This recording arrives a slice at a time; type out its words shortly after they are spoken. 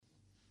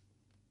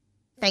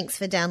Thanks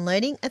for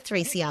downloading a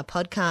 3CR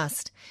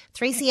podcast.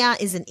 3CR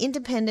is an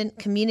independent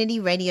community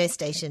radio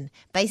station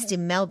based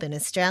in Melbourne,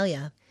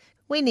 Australia.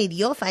 We need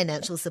your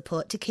financial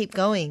support to keep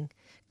going.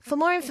 For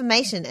more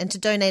information and to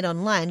donate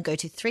online, go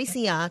to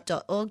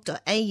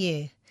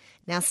 3cr.org.au.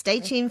 Now stay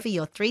tuned for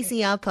your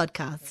 3CR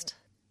podcast.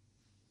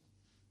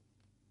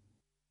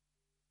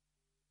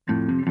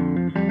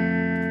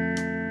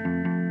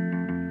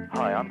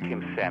 Hi, I'm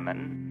Kim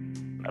Salmon.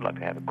 I'd like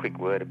to have a quick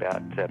word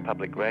about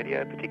public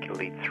radio,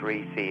 particularly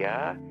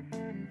 3CR.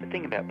 The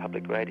thing about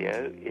public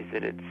radio is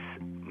that it's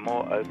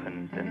more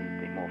open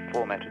than the more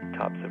formatted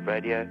types of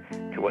radio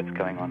to what's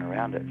going on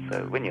around it.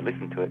 So when you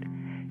listen to it,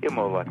 you're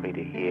more likely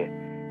to hear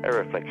a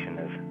reflection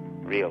of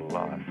real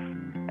life.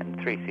 And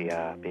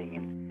 3CR, being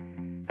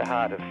in the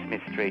heart of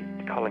Smith Street,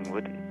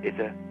 Collingwood, is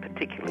a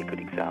particularly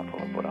good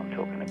example of what I'm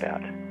talking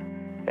about.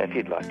 If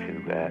you'd like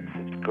to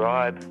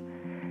subscribe,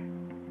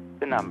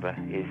 the number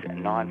is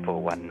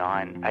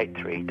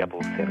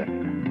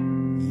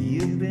 94198377.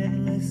 You've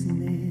been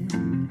listening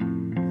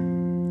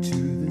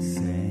to the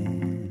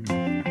sand.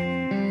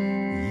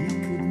 You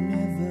could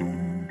never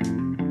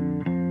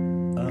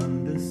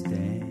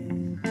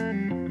understand.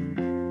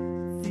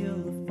 Feel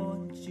the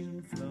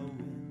fortune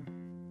flowing.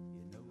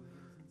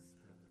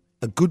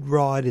 A good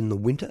ride in the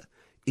winter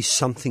is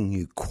something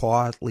you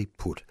quietly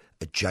put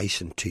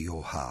adjacent to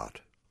your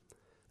heart.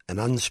 An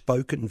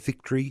unspoken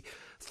victory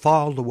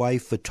filed away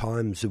for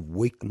times of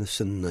weakness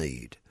and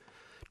need,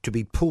 to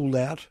be pulled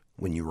out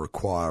when you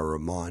require a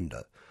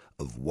reminder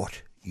of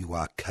what you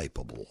are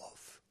capable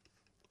of.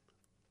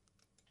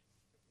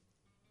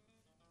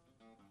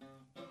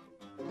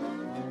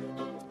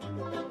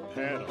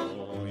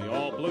 Pedal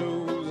your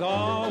blues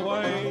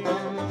away,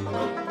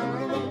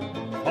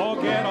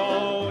 forget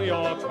all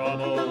your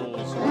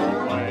troubles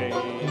away.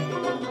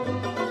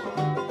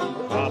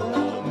 Hop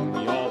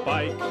on your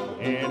bike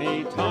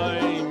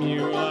anytime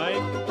you like,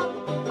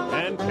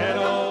 and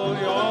pedal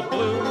your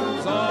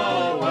blues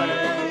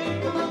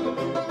away.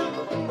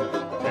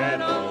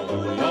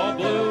 Pedal your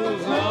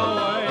blues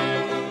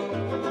away,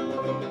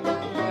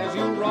 as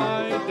you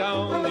ride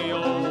down the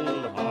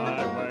old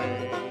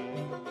highway,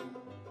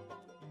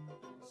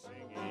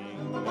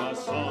 singing a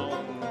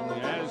song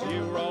as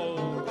you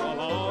roll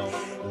along.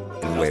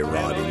 And we're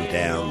riding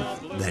down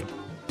that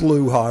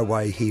blue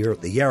highway here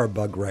at the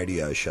Yarrabug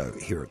Radio Show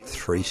here at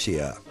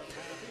 3CR.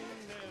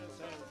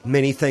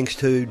 Many thanks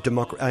to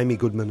Amy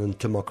Goodman and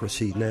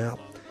Democracy Now!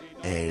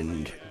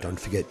 And don't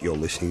forget you're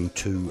listening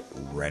to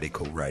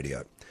Radical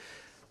Radio.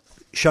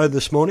 Show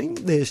this morning,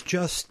 there's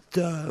just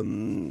a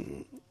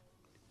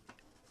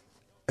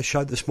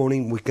show this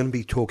morning. We're going to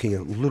be talking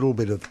a little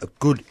bit of a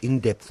good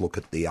in-depth look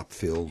at the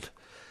Upfield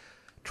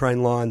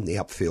train line, the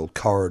Upfield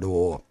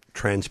corridor,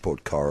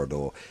 transport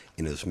corridor,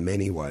 in as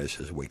many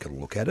ways as we can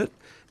look at it.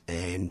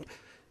 And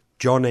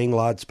John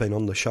Englard's been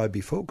on the show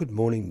before. Good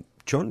morning,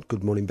 John.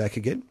 Good morning back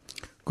again.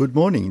 Good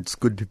morning. It's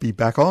good to be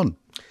back on.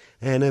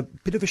 And a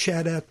bit of a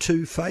shout out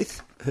to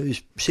Faith,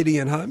 who's sitting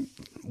at home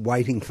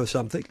waiting for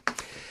something.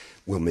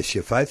 We'll miss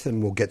you, Faith,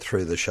 and we'll get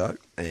through the show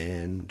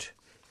and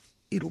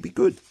it'll be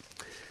good.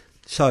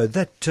 So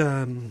that,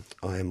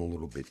 I am a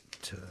little bit,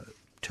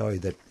 tell you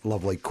that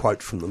lovely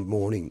quote from the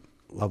morning,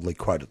 lovely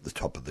quote at the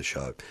top of the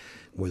show,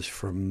 was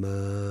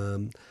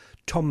from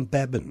Tom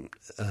Babin,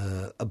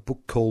 a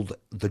book called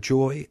The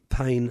Joy,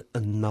 Pain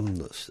and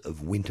Numbness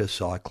of Winter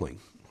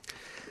Cycling.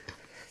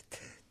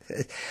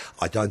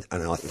 I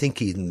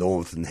think in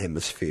Northern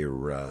Hemisphere,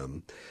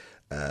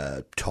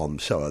 Tom,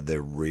 so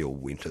they're real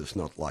winters,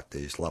 not like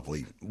these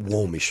lovely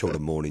warmish sort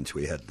of mornings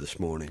we had this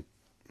morning.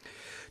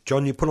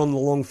 John, you put on the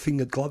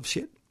long-fingered gloves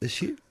yet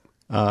this year?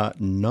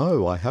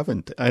 No, I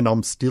haven't, and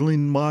I'm still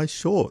in my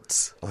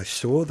shorts. I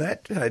saw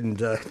that, and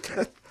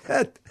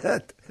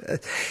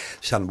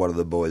one of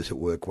the boys at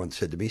work once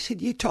said to me, he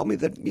said, you told me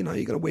that, you're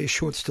going to wear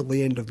shorts till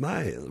the end of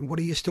May. What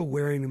are you still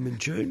wearing them in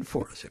June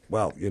for? I said,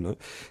 well,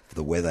 if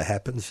the weather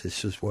happens,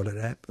 this is what it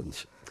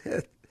happens.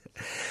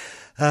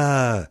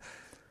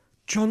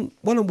 John,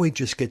 why don't we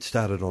just get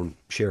started on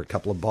share a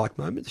couple of bike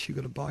moments? You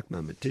got a bike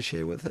moment to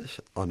share with us?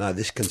 I know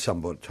this can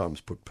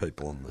sometimes put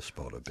people on the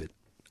spot a bit.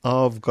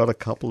 I've got a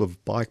couple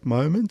of bike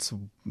moments.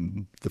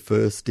 The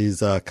first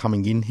is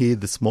coming in here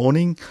this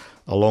morning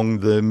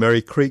along the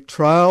Merry Creek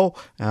Trail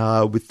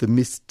with the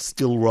mist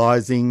still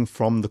rising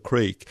from the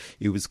creek.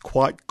 It was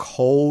quite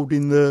cold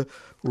in the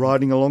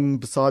riding along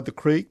beside the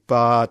creek,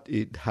 but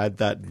it had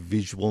that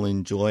visual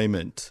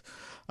enjoyment.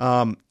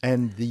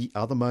 And the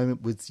other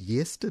moment was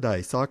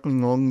yesterday,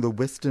 cycling along the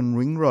Western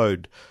Ring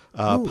Road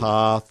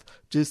path,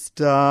 just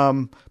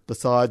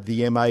beside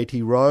the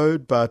M80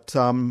 road, but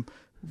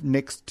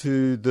next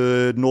to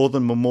the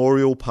Northern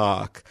Memorial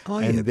Park.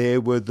 And there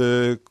were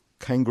the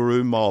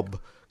kangaroo mob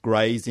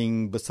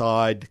grazing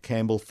beside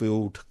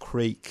Campbellfield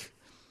Creek.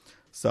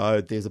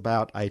 So there's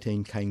about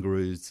 18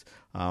 kangaroos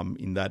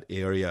in that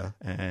area,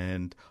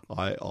 and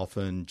I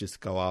often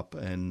just go up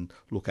and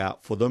look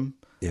out for them.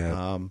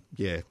 Yeah.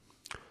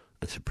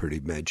 It's a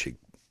pretty magic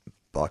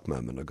bike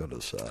moment, I've got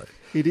to say.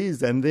 It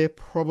is, and they're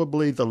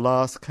probably the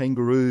last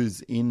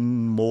kangaroos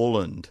in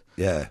Moreland.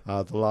 Yeah.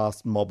 The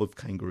last mob of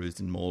kangaroos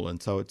in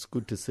Moreland. So it's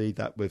good to see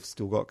that we've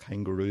still got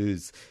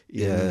kangaroos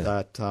in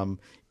that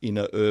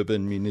inner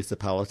urban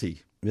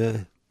municipality.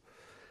 Yeah.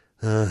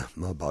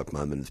 My bike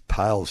moment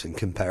pales in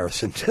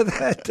comparison to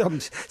that. I'm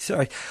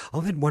sorry.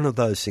 I've had one of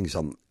those things.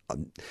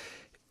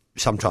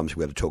 Sometimes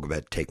we've got to talk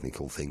about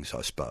technical things,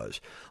 I suppose.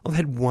 I've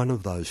had one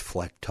of those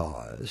flat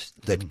tyres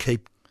that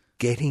keep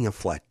getting a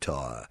flat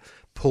tyre,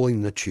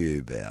 pulling the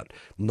tube out,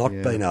 not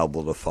being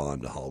able to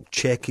find a hole,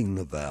 checking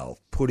the valve,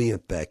 putting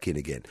it back in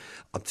again.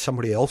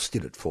 Somebody else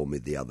did it for me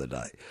the other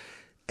day,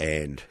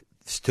 and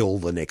still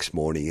the next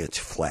morning it's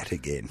flat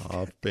again.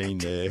 I've been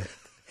there.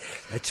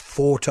 It's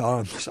 4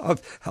 times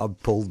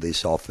I've pulled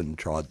this off and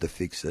tried to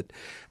fix it,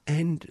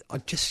 and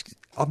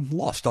I'm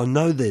lost. I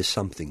know there's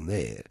something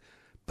there,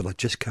 but I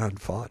just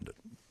can't find it.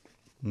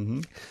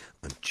 Mm-hmm.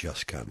 I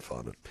just can't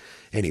find it.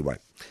 Anyway,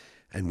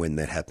 and when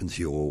that happens,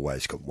 you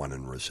always got one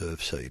in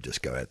reserve, so you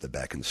just go out the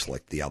back and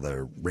select the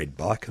other red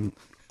bike, and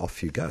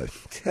off you go.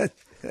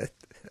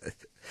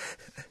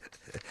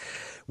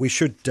 I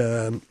should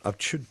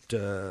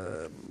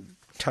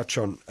touch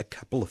on a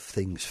couple of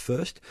things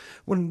first.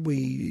 When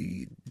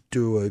we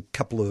do a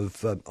couple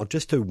of, I'll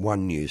just do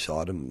one news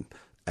item.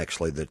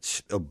 Actually,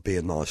 it'll be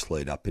a nice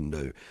lead up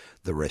into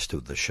the rest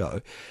of the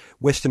show.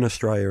 Western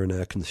Australia are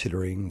now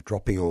considering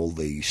dropping all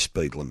the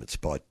speed limits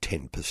by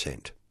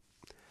 10%.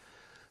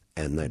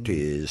 And that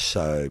is,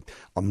 so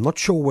I'm not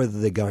sure whether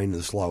they're going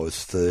as low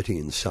as 30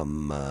 in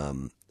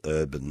some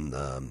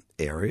urban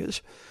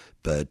areas,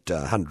 but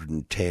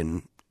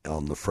 110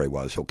 on the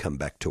freeways will come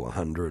back to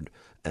 100.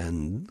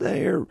 And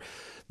they're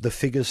the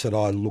figures that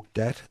I looked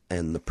at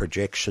and the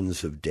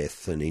projections of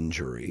death and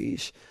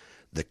injuries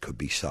that could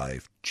be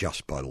saved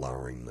just by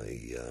lowering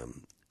the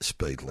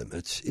speed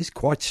limits is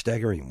quite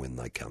staggering when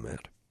they come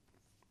out.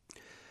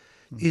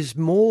 Is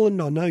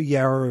Moreland, I know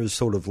Yarra has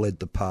sort of led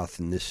the path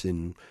in this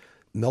in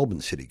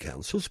Melbourne City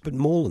Councils, but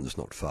Moreland's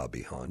not far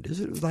behind, is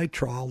it? Have they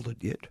trialled it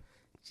yet?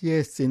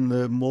 Yes, in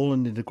the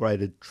Moreland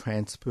Integrated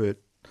Transport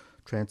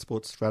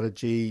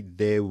Strategy,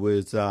 there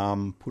was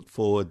put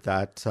forward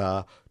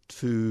that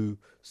 2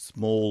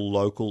 small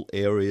local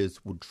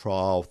areas would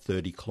trial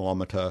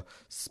 30-kilometre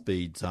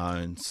speed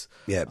zones.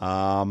 Yeah.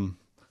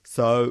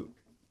 So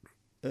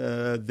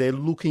they're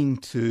looking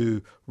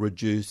to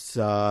reduce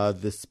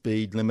the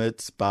speed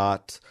limits,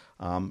 but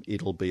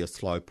it'll be a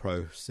slow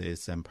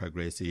process and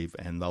progressive,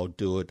 and they'll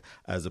do it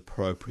as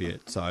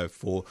appropriate. So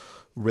for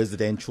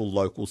residential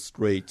local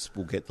streets,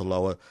 we'll get the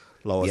lower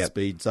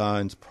speed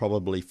zones,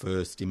 probably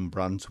first in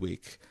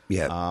Brunswick,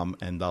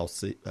 and they'll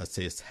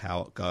assess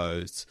how it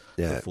goes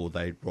before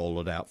they roll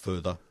it out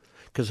further.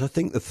 Because I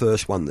think the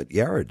first one that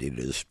Yarra did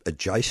is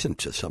adjacent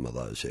to some of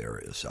those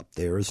areas up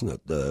there,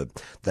 isn't it?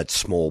 That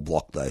small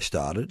block they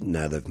started,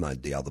 now they've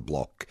made the other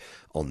block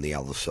on the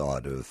other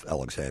side of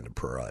Alexander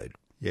Parade.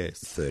 Yes.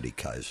 30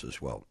 k's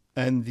as well.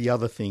 And the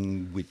other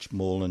thing which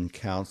Moreland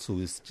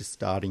Council is just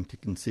starting to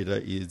consider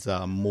is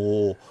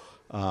more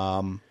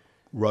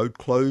road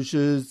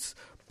closures,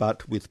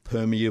 but with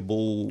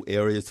permeable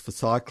areas for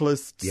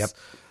cyclists. Yep.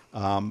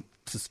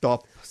 To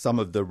stop some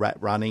of the rat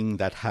running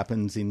that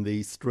happens in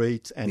these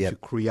streets and to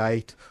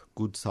create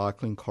good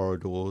cycling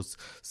corridors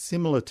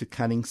similar to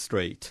Canning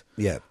Street.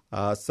 Yeah.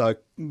 So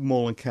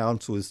Moreland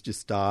Council is just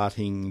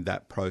starting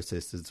that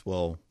process as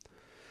well.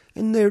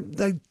 And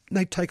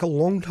they take a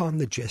long time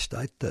to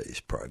gestate these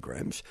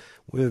programs.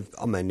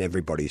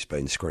 Everybody's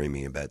been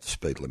screaming about the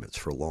speed limits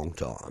for a long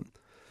time,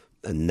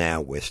 and now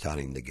we're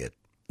starting to get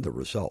the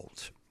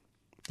results.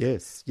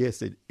 Yes,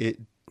 it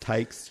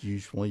takes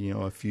usually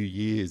a few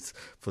years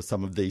for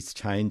some of these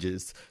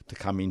changes to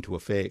come into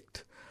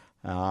effect,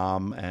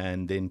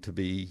 and then to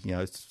be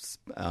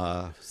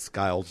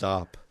scaled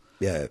up.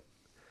 Yeah.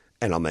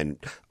 And I'm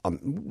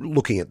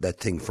looking at that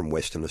thing from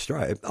Western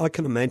Australia. I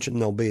can imagine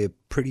there'll be a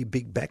pretty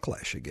big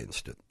backlash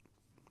against it,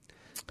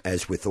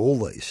 as with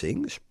all these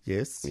things.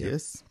 Yes.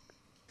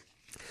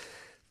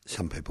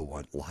 Some people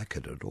won't like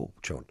it at all,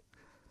 John.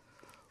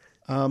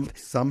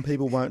 Some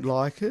people won't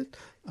like it,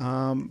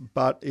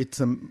 but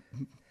it's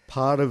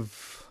part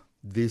of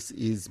this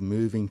is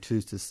moving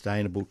to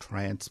sustainable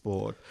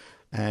transport,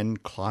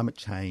 and climate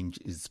change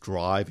is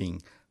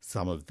driving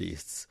some of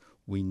this.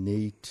 We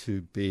need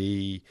to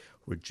be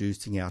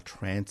reducing our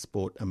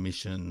transport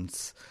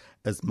emissions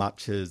as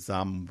much as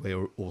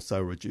we're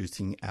also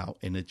reducing our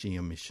energy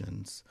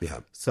emissions.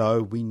 Yeah.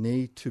 So we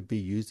need to be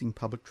using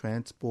public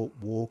transport,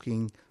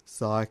 walking,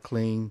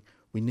 cycling.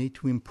 We need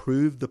to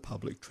improve the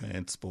public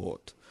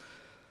transport.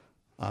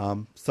 Yeah,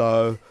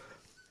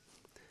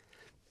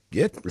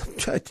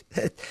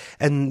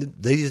 and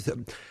these...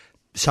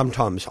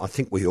 Sometimes I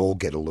think we all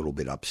get a little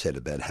bit upset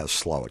about how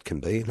slow it can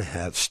be and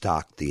how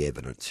stark the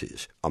evidence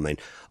is. I'm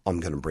going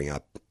to bring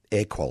up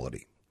air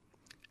quality.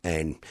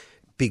 And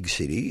big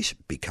cities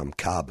become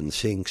carbon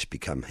sinks,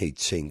 become heat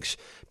sinks,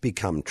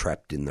 become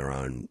trapped in their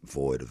own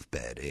void of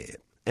bad air.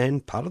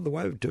 And part of the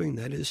way of doing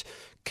that is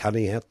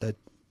cutting out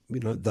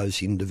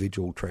those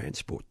individual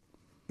transport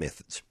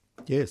methods.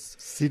 Yes,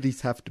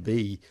 cities have to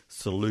be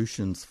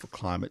solutions for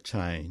climate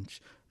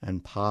change,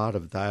 and part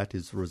of that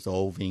is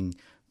resolving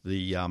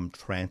the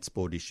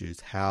transport issues,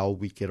 how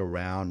we get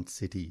around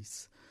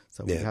cities.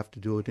 So we Yeah. have to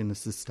do it in a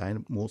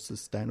more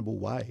sustainable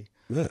way.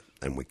 Yeah,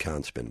 and we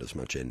can't spend as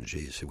much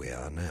energy as we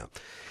are now.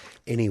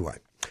 Anyway,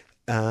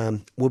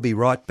 we'll be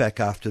right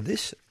back after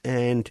this.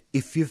 And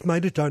if you've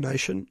made a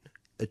donation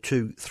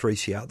to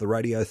 3CR, the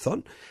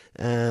Radiothon,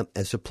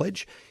 as a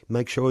pledge,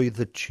 make sure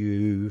that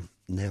you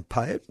now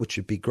pay it, which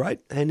would be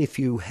great. And if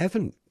you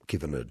haven't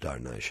given a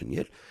donation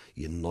yet,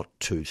 you're not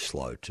too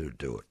slow to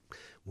do it.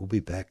 We'll be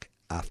back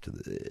after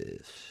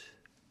this.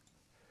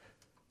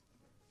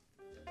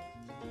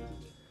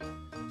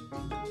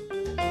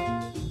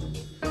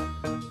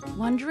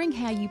 Wondering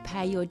how you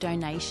pay your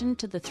donation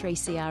to the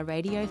 3CR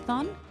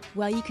Radiothon?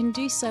 Well, you can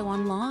do so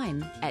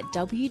online at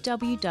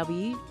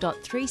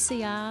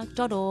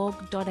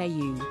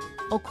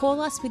www.3cr.org.au or call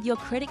us with your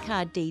credit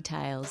card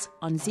details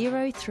on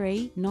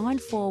 03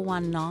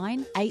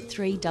 9419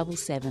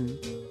 8377.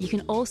 You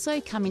can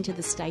also come into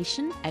the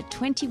station at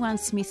 21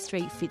 Smith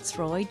Street,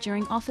 Fitzroy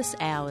during office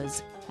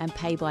hours and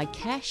pay by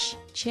cash,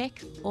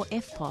 cheque or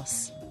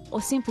EFTPOS.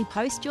 Or simply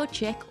post your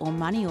cheque or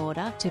money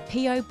order to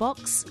PO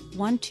Box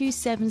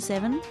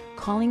 1277,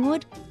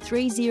 Collingwood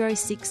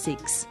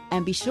 3066.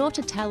 And be sure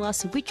to tell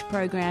us which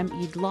program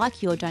you'd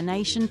like your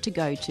donation to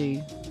go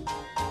to.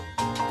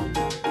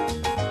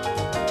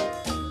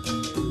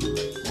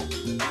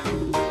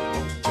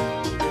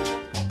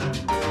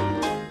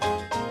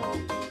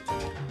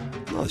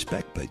 Nice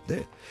backbeat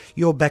there.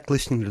 You're back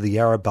listening to the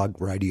Yarrabug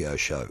Radio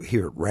Show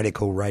here at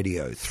Radical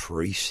Radio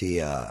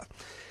 3CR.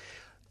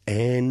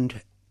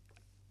 And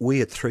we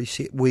at the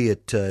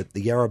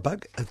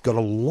Yarrabug have got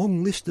a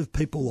long list of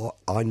people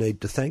I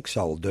need to thank,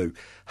 so I'll do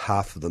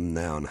half of them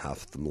now and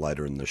half of them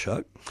later in the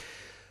show.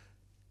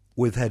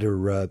 We've had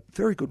a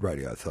very good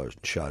radio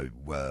show,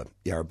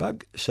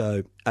 Yarrabug.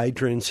 So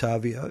Adrian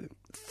Savio,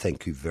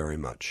 thank you very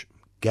much.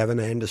 Gavin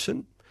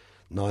Anderson,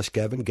 nice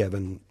Gavin.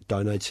 Gavin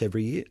donates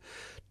every year.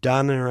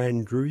 Dana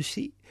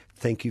Andrewsi,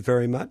 thank you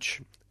very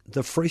much.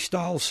 The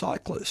Freestyle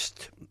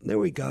Cyclist, there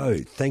we go.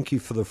 Thank you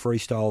for the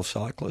Freestyle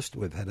Cyclist.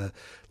 We've had a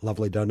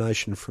lovely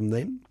donation from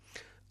them.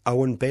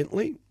 Owen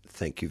Bentley,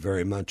 thank you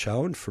very much,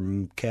 Owen,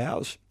 from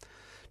Cows.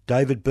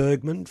 David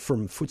Bergman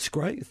from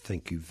Footscray,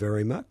 thank you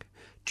very much.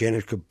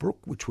 Jenica Brook,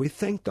 which we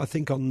thanked, I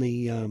think, on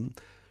the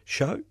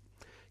show.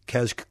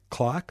 Kaz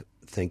Clark,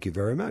 thank you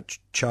very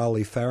much.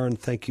 Charlie Farron,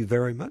 thank you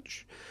very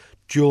much.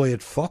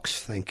 Juliet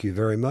Fox, thank you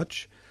very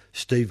much.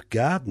 Steve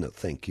Gardner,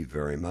 thank you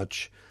very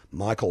much.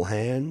 Michael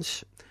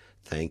Hands,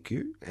 thank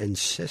you. And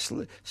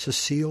Cecily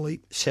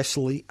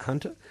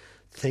Hunter,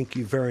 thank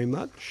you very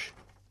much.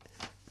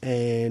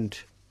 And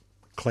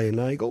Claire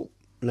Nagel,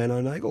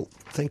 Lano Nagel,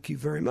 thank you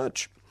very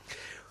much.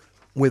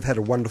 We've had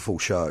a wonderful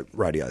show,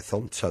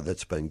 Radiothon, so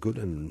that's been good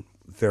and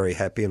very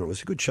happy. And it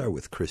was a good show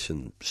with Chris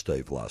and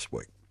Steve last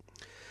week.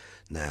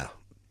 Now,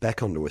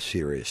 back onto a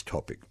serious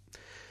topic.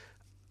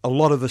 A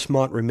lot of us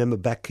might remember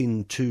back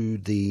into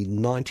the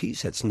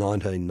 90s, that's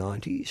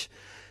 1990s,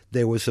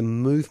 there was a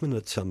movement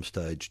at some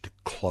stage to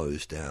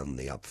close down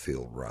the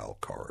Upfield Rail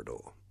Corridor.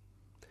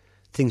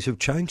 Things have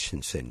changed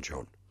since then,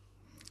 John.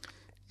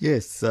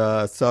 Yes,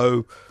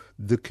 so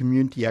the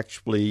community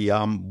actually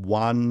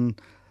won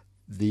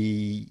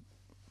the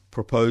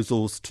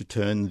proposals to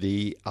turn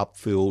the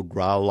Upfield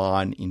rail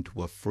line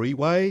into a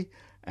freeway,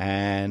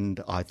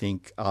 and I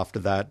think after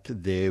that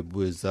there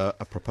was a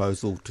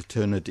proposal to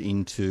turn it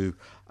into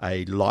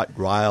a light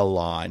rail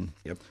line.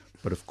 Yep.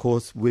 But of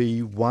course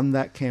we won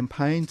that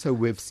campaign, so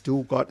we've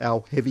still got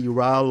our heavy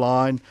rail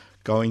line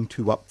going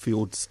to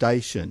Upfield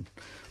Station.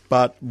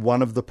 But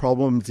one of the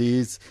problems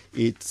is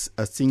it's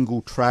a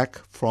single track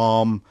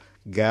from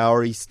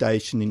Gowrie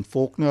Station in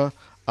Fawkner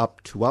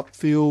up to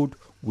Upfield,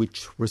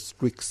 which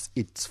restricts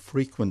its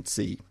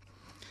frequency.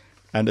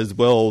 And as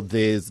well,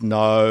 there's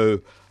no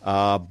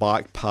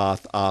bike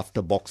path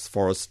after Box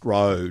Forest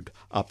Road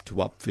up to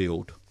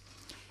Upfield.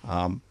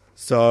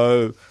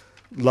 So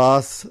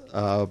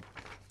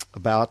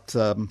about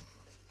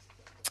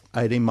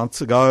 18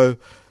 months ago,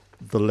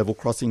 the Level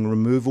Crossing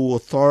Removal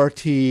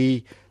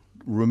Authority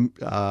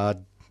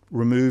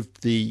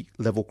removed the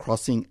level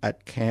crossing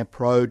at Camp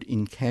Road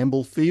in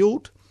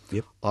Campbellfield.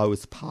 Yep. I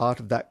was part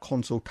of that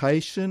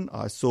consultation.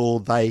 I saw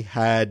they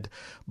had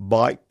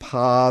bike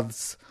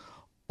paths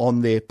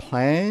on their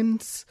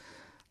plans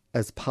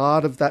as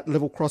part of that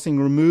level crossing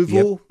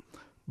removal. Yep.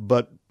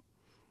 But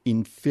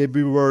in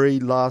February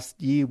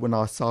last year, when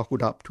I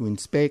cycled up to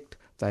inspect,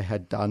 they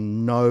had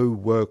done no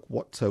work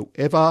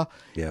whatsoever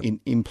in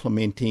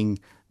implementing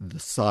the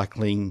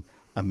cycling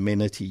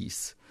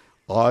amenities.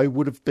 I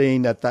would have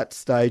been at that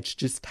stage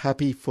just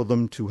happy for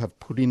them to have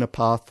put in a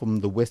path from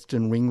the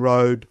Western Ring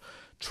Road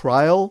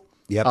trail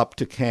up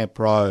to Camp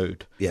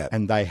Road. Yep.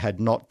 And they had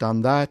not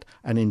done that.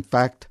 And in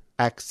fact,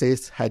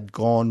 access had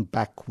gone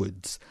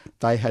backwards.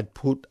 They had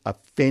put a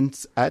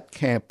fence at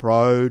Camp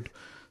Road,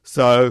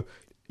 so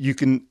you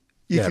can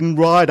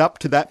ride up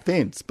to that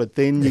fence, but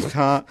then you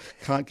can't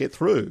get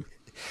through.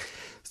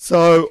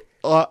 So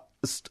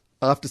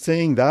after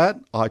seeing that,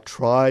 I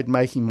tried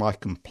making my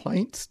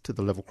complaints to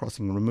the Level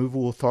Crossing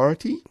Removal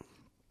Authority,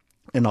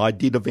 and I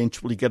did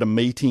eventually get a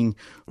meeting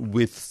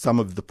with some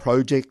of the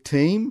project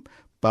team,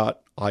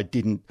 but I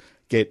didn't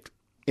get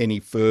any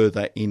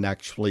further in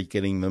actually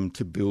getting them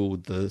to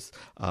build the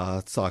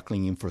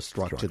cycling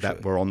infrastructure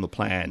that were on the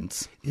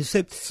plans.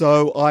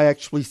 So I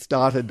actually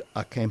started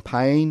a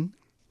campaign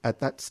at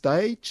that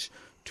stage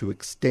to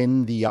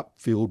extend the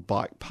upfield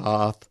bike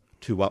path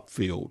to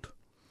upfield,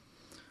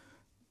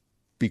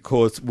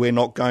 because we're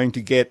not going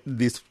to get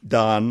this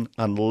done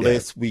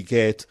unless we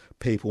get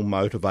people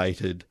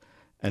motivated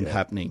and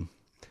happening.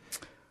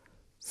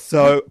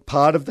 So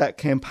part of that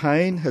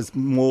campaign has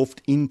morphed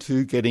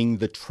into getting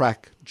the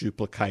track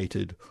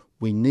duplicated.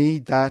 We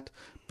need that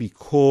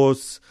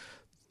because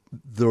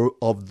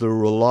of the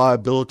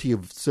reliability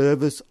of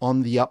service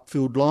on the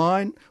upfield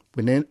line.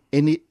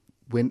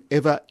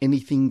 Whenever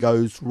anything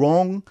goes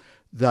wrong,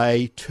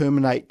 they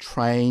terminate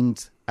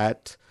trains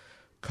at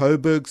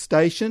Coburg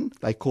Station.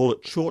 They call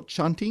it short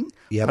shunting,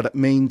 but it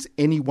means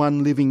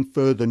anyone living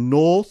further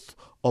north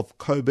of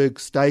Coburg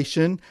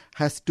Station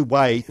has to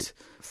wait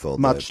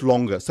much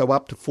longer, so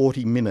up to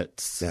 40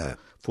 minutes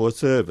for a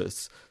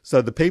service.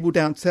 So the people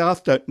down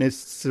south don't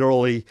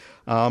necessarily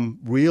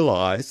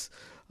realise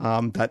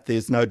that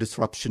there's no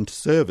disruption to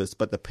service,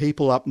 but the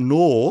people up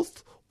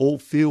north all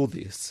feel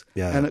this.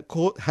 And it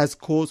has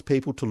caused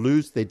people to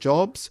lose their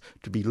jobs,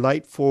 to be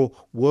late for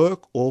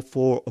work or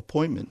for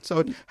appointments. So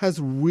it has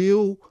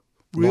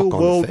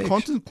real-world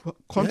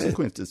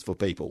consequences for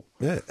people.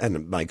 Yeah, and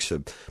it makes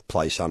a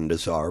place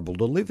undesirable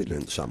to live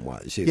in some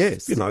ways.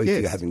 If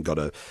you haven't got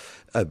a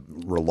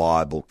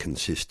reliable,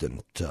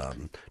 consistent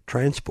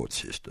transport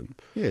system.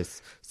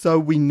 Yes. So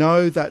we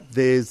know that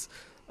there's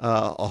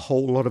a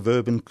whole lot of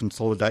urban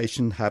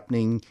consolidation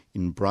happening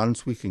in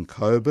Brunswick and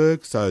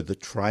Coburg, so the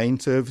train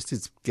service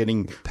is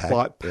getting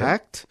quite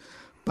packed.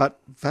 But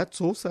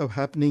that's also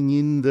happening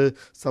in the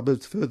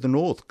suburbs further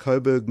north,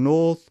 Coburg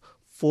North,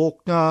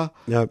 Fawkner,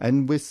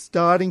 and we're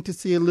starting to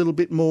see a little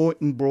bit more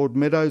in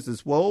Broadmeadows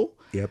as well.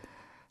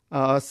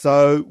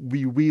 So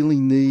we really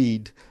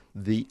need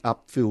the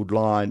upfield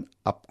line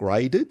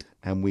upgraded,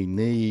 and we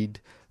need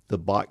the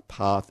bike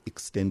path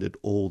extended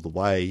all the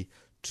way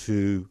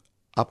to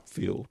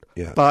upfield.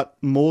 But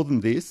more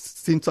than this,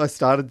 since I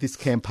started this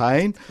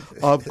campaign,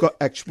 I've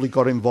actually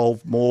got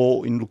involved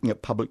more in looking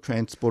at public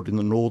transport in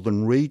the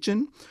northern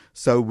region.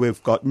 So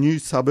we've got new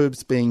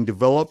suburbs being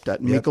developed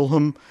at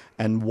Mickleham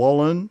and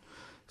Wallen.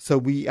 So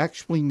we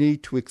actually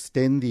need to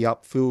extend the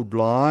upfield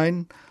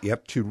line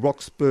to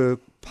Roxburgh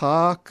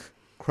Park,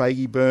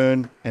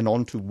 Craigieburn, and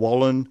on to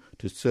Wallen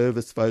to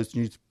service those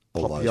new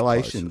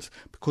populations.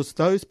 Because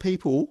those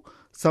people,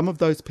 some of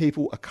those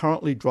people are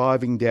currently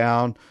driving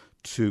down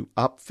to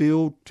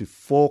Upfield, to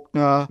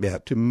Fawkner,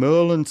 to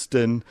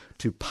Merlinston,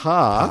 to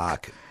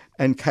Park,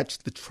 and catch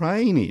the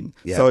train in.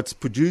 So it's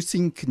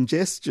producing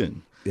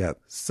congestion.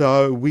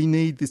 So we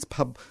need this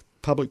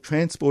public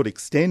transport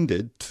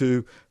extended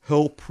to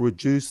help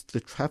reduce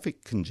the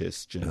traffic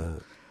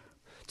congestion.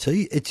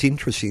 See, it's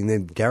interesting.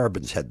 Then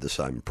Darebin's had the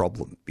same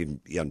problem.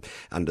 You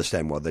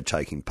understand why they're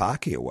taking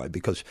parking away,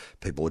 because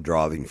people are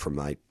driving from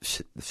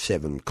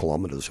 7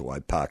 kilometres away,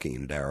 parking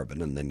in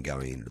Darebin and then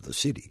going into the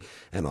city.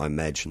 And I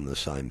imagine the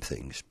same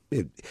things,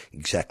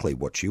 exactly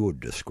what you were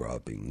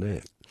describing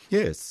there.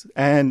 Yes,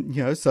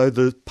 and so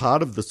the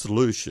part of the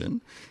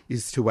solution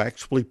is to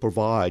actually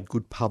provide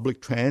good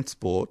public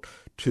transport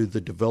to the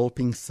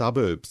developing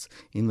suburbs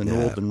in the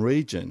northern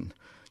region.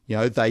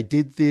 They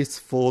did this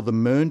for the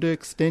Mernda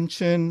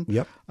extension,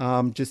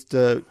 just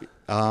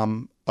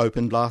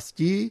opened last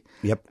year,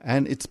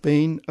 and it's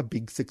been a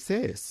big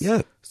success.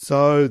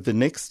 So the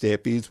next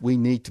step is we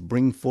need to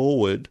bring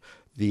forward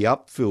the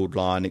upfield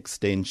line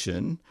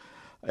extension.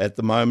 At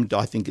the moment,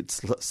 I think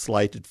it's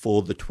slated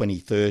for the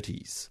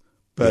 2030s.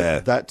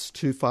 But that's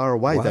too far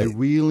away. They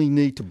really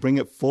need to bring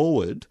it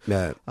forward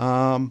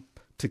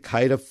to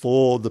cater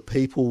for the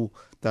people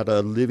that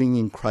are living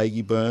in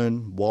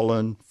Craigieburn,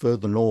 Wallen,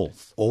 further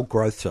north. All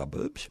growth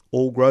suburbs.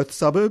 All growth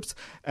suburbs.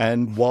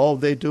 And while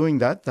they're doing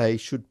that, they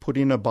should put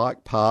in a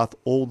bike path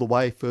all the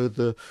way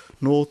further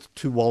north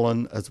to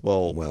Wallen as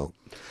well. Well,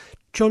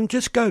 John,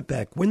 just go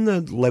back. When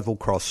the level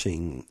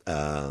crossing,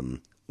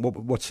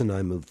 what's the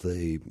name of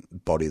the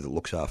body that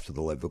looks after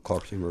the level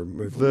crossing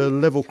removal? The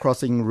Level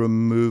Crossing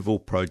Removal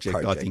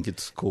Project. I think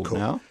it's called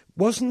now.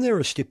 Wasn't there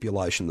a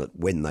stipulation that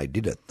when they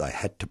did it, they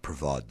had to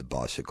provide the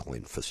bicycle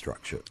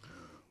infrastructure?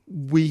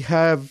 We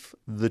have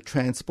the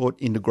Transport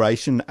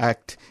Integration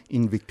Act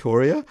in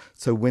Victoria,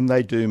 so when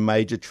they do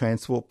major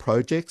transport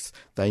projects,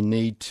 they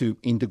need to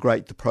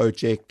integrate the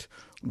project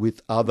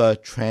with other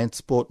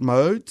transport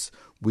modes,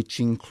 which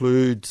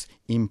includes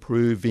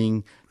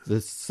improving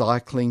the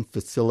cycling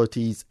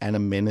facilities and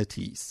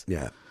amenities.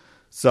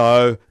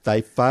 So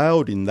they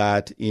failed in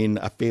that in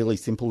a fairly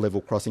simple level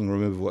crossing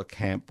removal at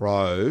Camp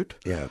Road.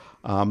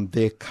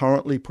 They're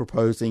currently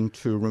proposing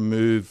to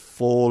remove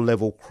 4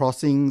 level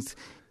crossings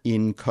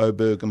in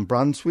Coburg and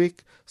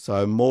Brunswick,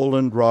 so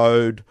Moreland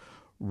Road,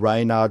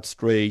 Reynard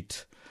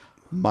Street,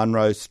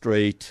 Munro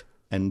Street,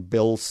 and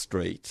Bell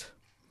Street.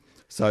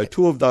 So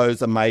two of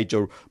those are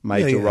major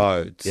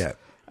roads. Yeah.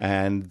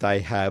 And they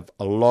have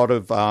a lot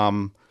of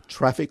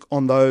traffic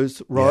on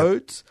those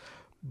roads.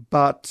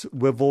 But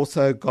we've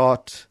also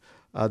got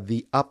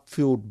the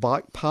Upfield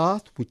Bike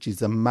Path, which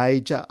is a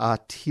major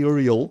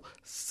arterial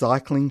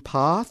cycling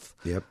path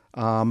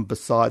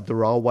beside the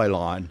railway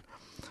line.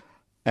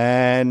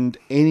 And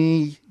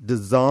any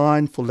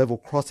design for level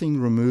crossing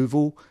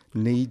removal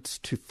needs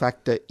to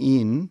factor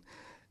in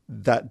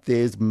that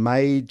there's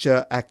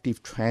major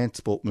active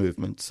transport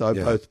movement. So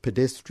both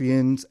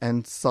pedestrians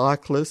and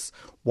cyclists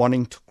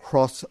wanting to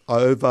cross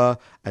over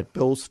at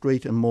Bell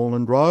Street and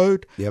Moreland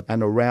Road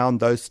and around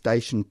those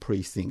station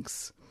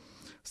precincts.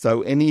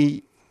 So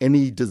any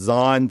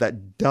design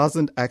that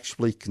doesn't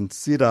actually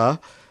consider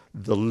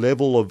the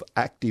level of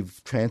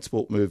active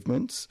transport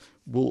movements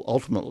will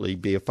ultimately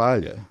be a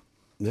failure.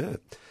 Yeah.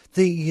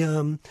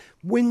 The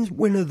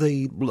when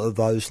are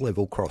those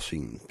level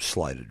crossings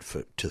slated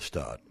to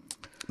start?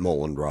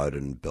 Moreland Road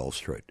and Bell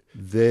Street.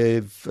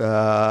 They've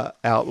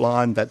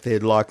outlined that they're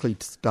likely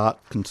to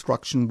start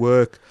construction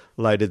work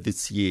later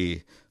this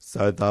year.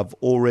 So they've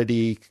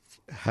already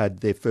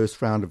had their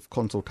first round of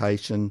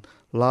consultation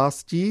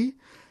last year,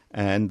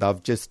 and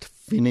they've just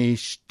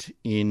finished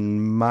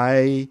in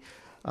May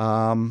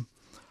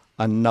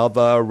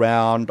another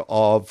round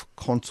of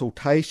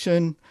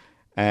consultation.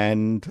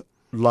 And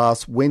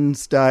last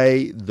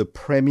Wednesday, the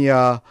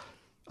Premier,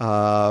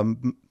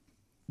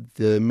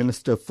 the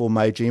Minister for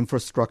Major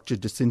Infrastructure,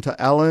 Jacinta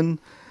Allen,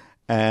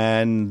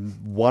 and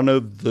one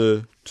of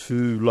the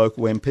two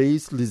local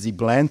MPs, Lizzie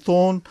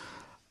Blanthorne,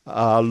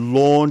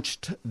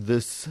 launched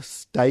this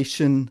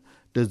station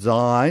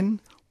design,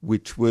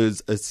 which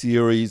was a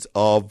series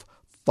of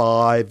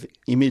 5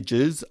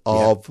 images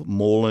of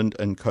Moreland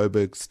and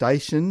Coburg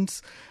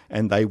stations,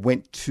 and they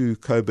went to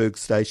Coburg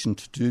Station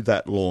to do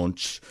that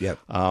launch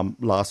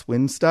last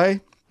Wednesday.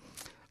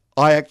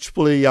 I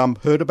actually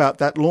heard about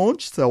that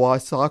launch, so I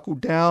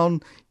cycled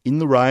down in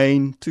the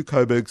rain to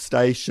Coburg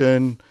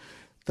Station.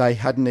 They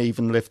hadn't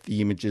even left the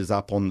images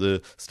up on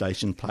the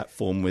station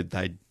platform where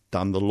they'd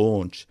done the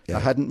launch. They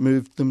hadn't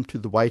moved them to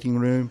the waiting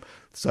room,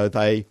 so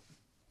they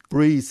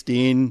breezed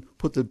in,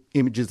 put the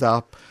images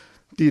up,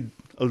 did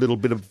a little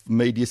bit of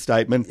media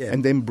statement,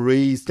 and then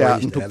breezed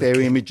out and took their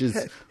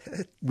images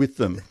with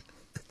them.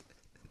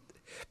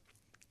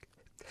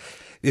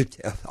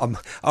 I'm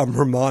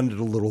reminded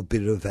a little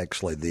bit of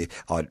actually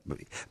I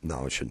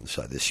shouldn't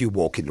say this. You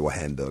walk into a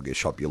hamburger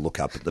shop, you look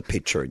up at the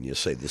picture and you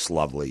see this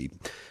lovely,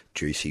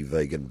 juicy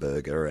vegan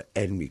burger,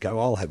 and you go,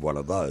 "I'll have one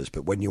of those."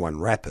 But when you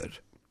unwrap it,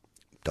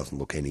 it doesn't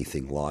look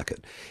anything like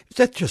it. Is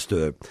that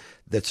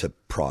that's a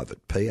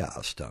private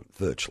PR stunt,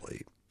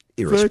 virtually,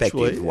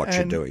 irrespective of what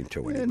you're doing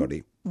to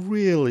anybody?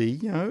 Really,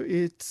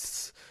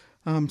 it's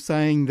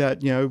saying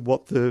that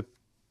what the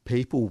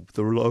people,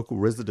 the local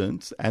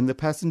residents and the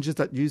passengers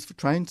that use for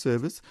train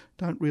service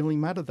don't really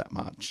matter that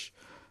much.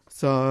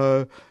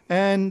 So,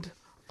 and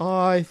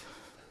I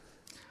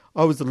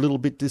was a little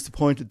bit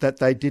disappointed that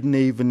they didn't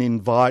even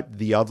invite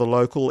the other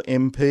local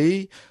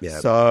MP.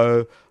 Yep.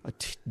 So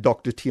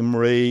Dr. Tim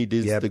Reid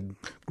is the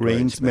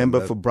Greens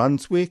member for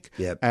Brunswick,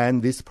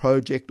 and this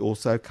project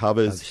also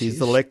covers his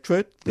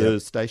electorate. The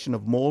station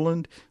of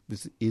Moreland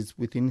is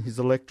within his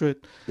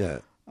electorate. Yeah.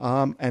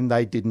 And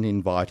they didn't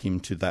invite him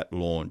to that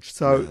launch.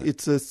 So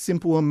it's a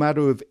simple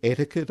matter of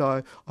etiquette.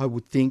 I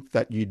would think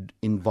that you'd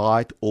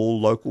invite all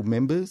local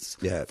members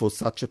for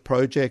such a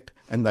project,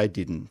 and they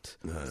didn't.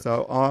 No.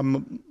 So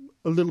I'm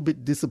a little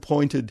bit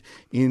disappointed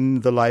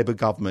in the Labor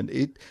government.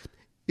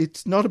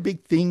 It's not a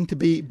big thing to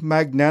be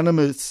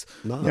magnanimous,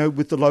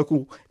 with the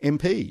local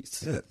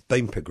MPs. Yeah.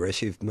 Being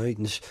progressive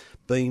means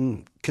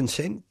being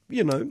consulting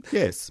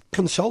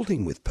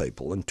with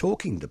people and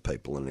talking to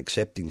people and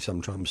accepting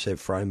sometimes their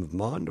frame of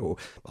mind or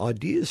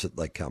ideas that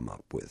they come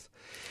up with.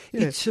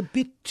 Yeah. It's a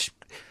bit...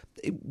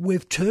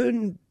 We've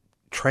turned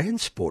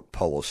transport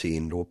policy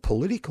into a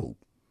political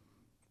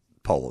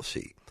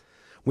policy.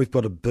 We've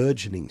got a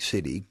burgeoning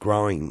city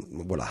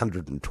growing,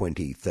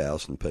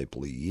 120,000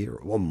 people a year,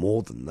 or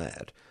more than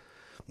that.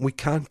 We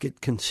can't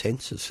get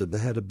consensus on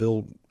how to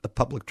build a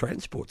public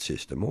transport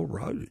system or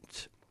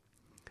roads.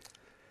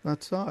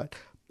 That's right.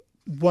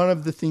 One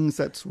of the things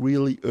that's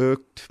really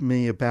irked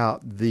me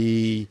about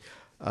the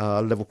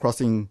level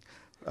crossing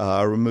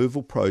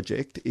removal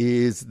project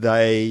is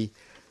they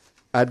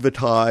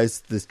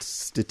advertise the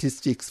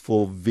statistics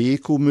for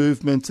vehicle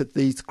movements at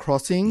these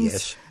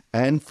crossings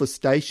and for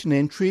station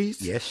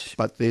entries. Yes.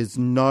 But there's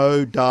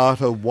no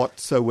data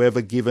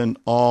whatsoever given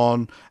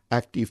on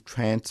active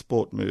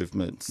transport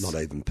movements.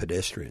 Not even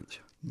pedestrians.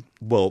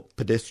 Well,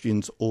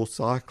 pedestrians or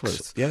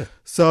cyclists. Yeah.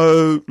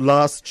 So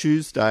last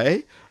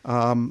Tuesday,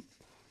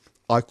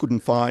 I couldn't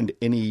find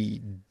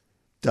any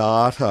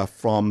data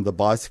from the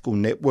bicycle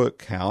network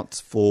counts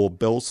for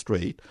Bell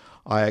Street.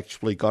 I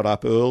actually got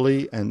up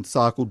early and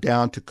cycled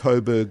down to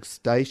Coburg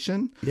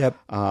Station. Yep.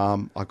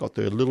 I got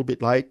there a little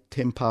bit late,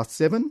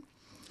 7:10.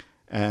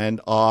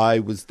 and I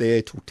was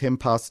there till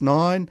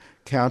 9:10,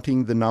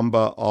 counting the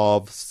number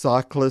of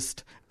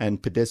cyclist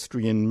and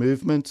pedestrian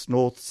movements,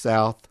 north,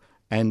 south,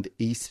 and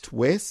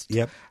east-west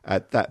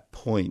at that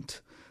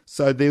point.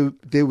 So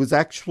there was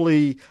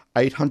actually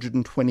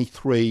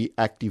 823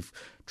 active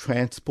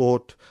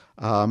transport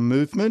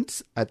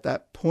movements at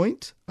that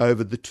point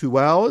over the 2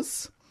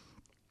 hours.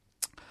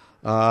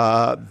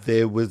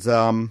 There was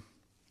a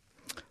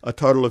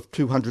total of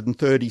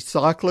 230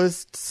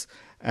 cyclists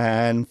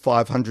and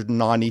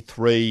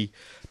 593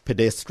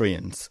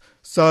 pedestrians.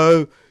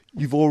 So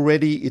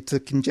it's a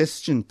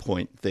congestion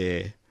point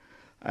there.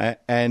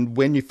 And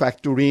when you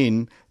factor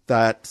in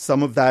that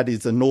some of that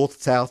is a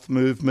north-south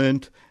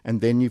movement,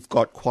 and then you've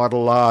got quite a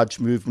large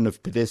movement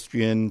of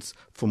pedestrians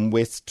from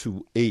west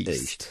to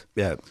east.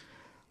 Yeah.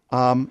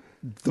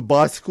 The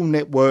bicycle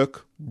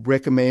network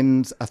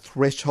recommends a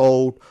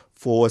threshold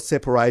for a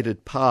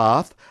separated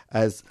path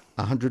as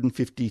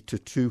 150 to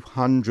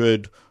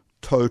 200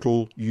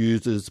 total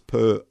users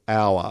per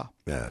hour.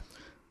 Yeah.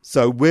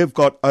 So we've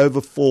got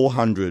over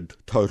 400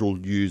 total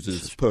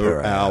users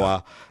per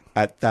hour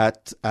at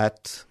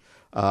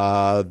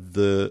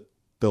the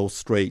Bell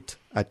Street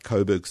at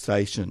Coburg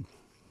Station.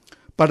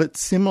 But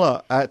it's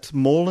similar at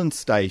Moreland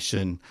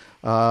Station.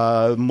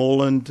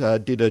 Moreland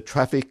did a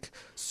traffic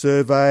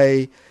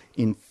survey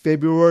in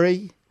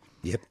February.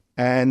 Yep.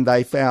 And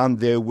they found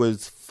there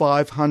was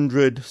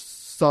 500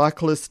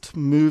 cyclist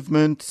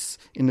movements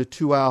in a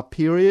 2-hour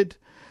period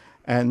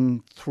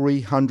and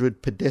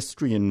 300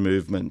 pedestrian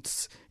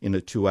movements in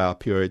a 2-hour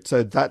period.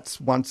 So that's,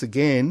 once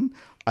again,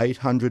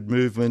 800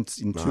 movements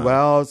in 2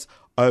 hours,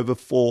 over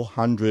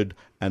 400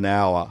 an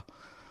hour.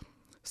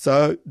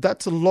 So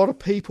that's a lot of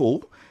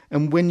people.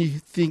 And when you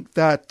think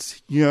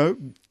that,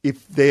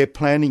 if they're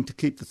planning to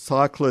keep the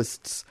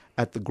cyclists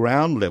at the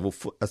ground level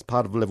as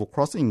part of level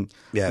crossing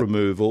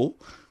removal,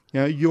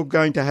 you're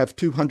going to have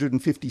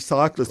 250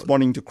 cyclists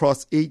wanting to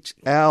cross each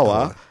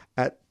hour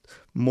at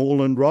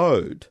Moreland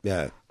Road.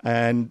 Yeah.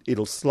 And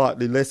it'll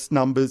slightly less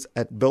numbers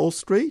at Bell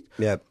Street.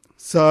 Yeah.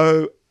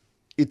 So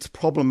it's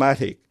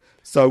problematic.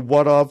 So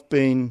what I've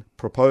been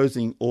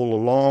proposing all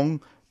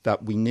along,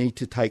 that we need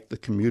to take the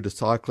commuter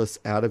cyclists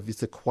out of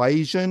this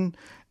equation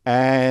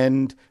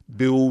and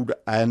build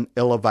an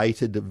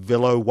elevated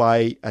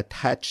veloway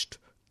attached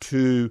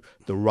to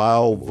the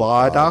rail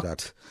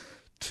viaduct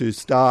to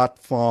start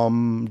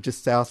from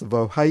just south of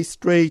O'Hay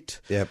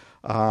Street,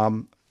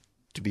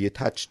 to be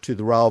attached to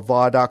the rail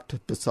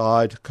viaduct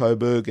beside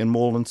Coburg and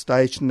Moreland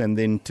Station, and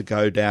then to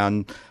go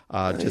down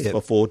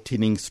before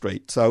Tinning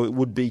Street. So it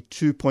would be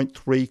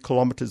 2.3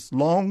 kilometres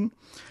long,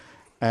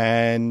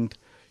 and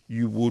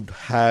you would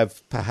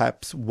have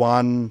perhaps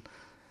one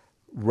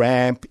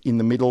ramp in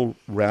the middle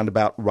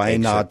roundabout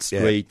Reynard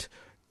Street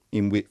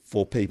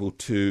for people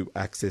to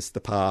access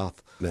the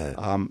path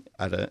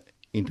at an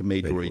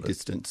intermediary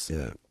distance.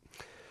 Yeah.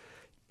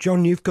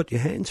 John, you've got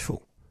your hands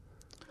full.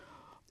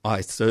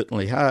 I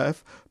certainly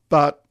have,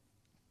 but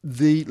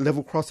the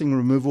Level Crossing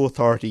Removal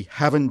Authority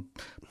haven't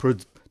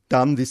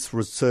done this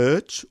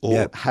research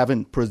or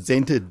haven't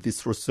presented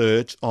this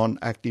research on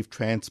active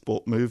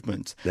transport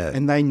movements,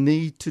 and they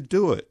need to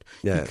do it.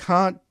 You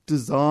can't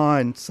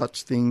design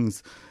such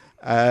things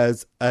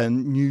as a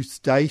new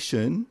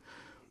station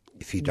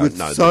if you don't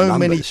know the so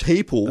numbers. many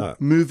people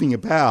moving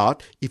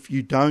about if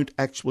you don't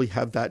actually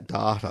have that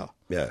data.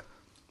 Yeah.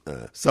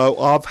 So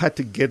I've had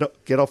to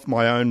get off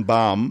my own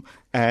bum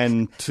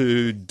and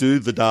to do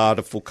the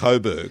data for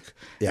Coburg.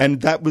 Yeah.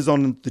 And that was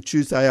on the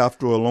Tuesday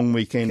after a long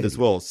weekend as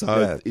well.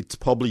 So it's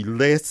probably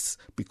less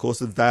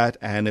because of that,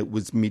 and it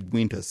was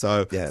midwinter.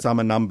 So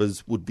summer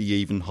numbers would be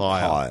even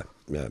higher.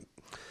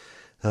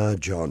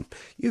 John,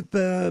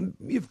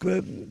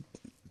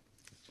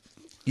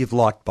 you've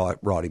liked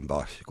riding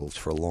bicycles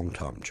for a long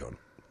time, John.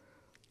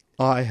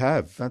 I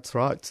have, that's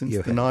right, since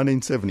the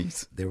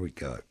 1970s. There we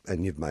go.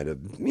 And you've made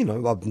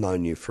I've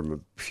known you from a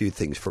few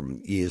things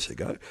from years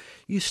ago.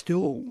 You're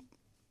still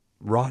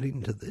right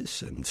into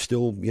this and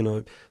still,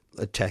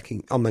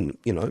 attacking,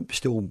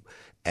 still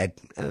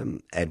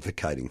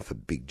advocating for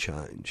big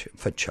change,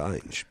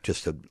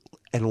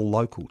 and a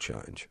local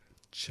change.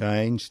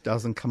 Change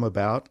doesn't come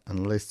about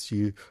unless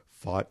you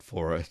fight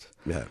for it.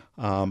 Yeah.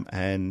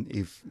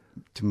 And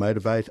to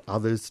motivate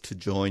others to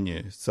join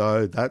you.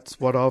 So that's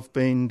what I've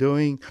been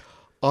doing.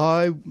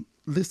 2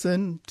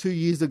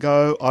 years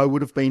ago, I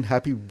would have been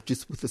happy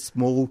just with a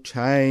small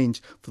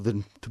change for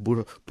them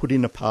to put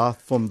in a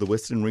path from the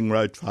Western Ring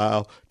Road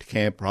Trail to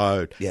Camp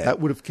Road. Yeah.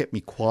 That would have kept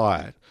me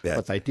quiet,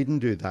 but they didn't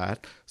do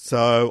that.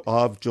 So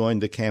I've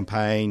joined the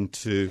campaign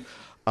to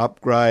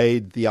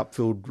upgrade the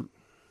Upfield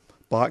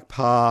bike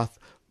path,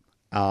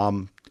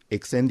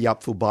 extend the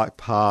Upfield bike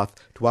path,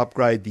 to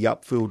upgrade the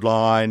Upfield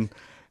line,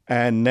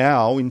 and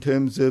now in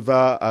terms of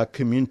a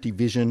community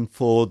vision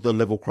for the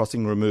level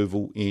crossing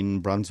removal in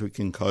Brunswick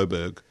and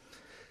Coburg.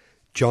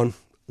 John,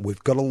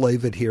 we've got to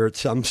leave it here at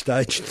some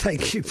stage.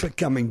 Thank you for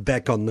coming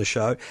back on the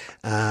show.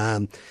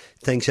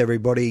 Thanks,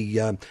 everybody.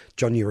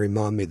 John, you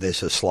remind me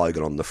there's a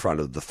slogan on the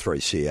front of the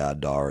 3CR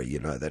diary, you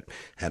know, that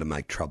how to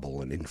make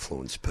trouble and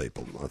influence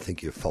people. I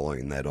think you're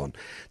following that on.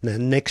 Now,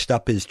 next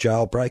up is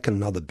Jailbreak.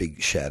 Another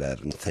big shout out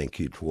and thank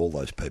you to all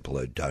those people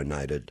who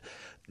donated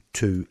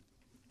to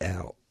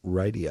our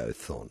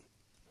radiothon.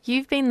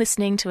 You've been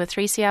listening to a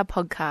 3CR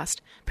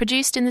podcast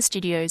produced in the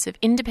studios of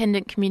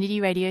independent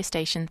community radio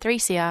station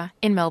 3CR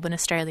in Melbourne,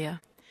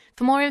 Australia.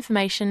 For more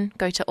information,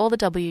 go to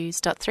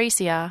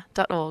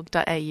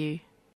allthews.3cr.org.au.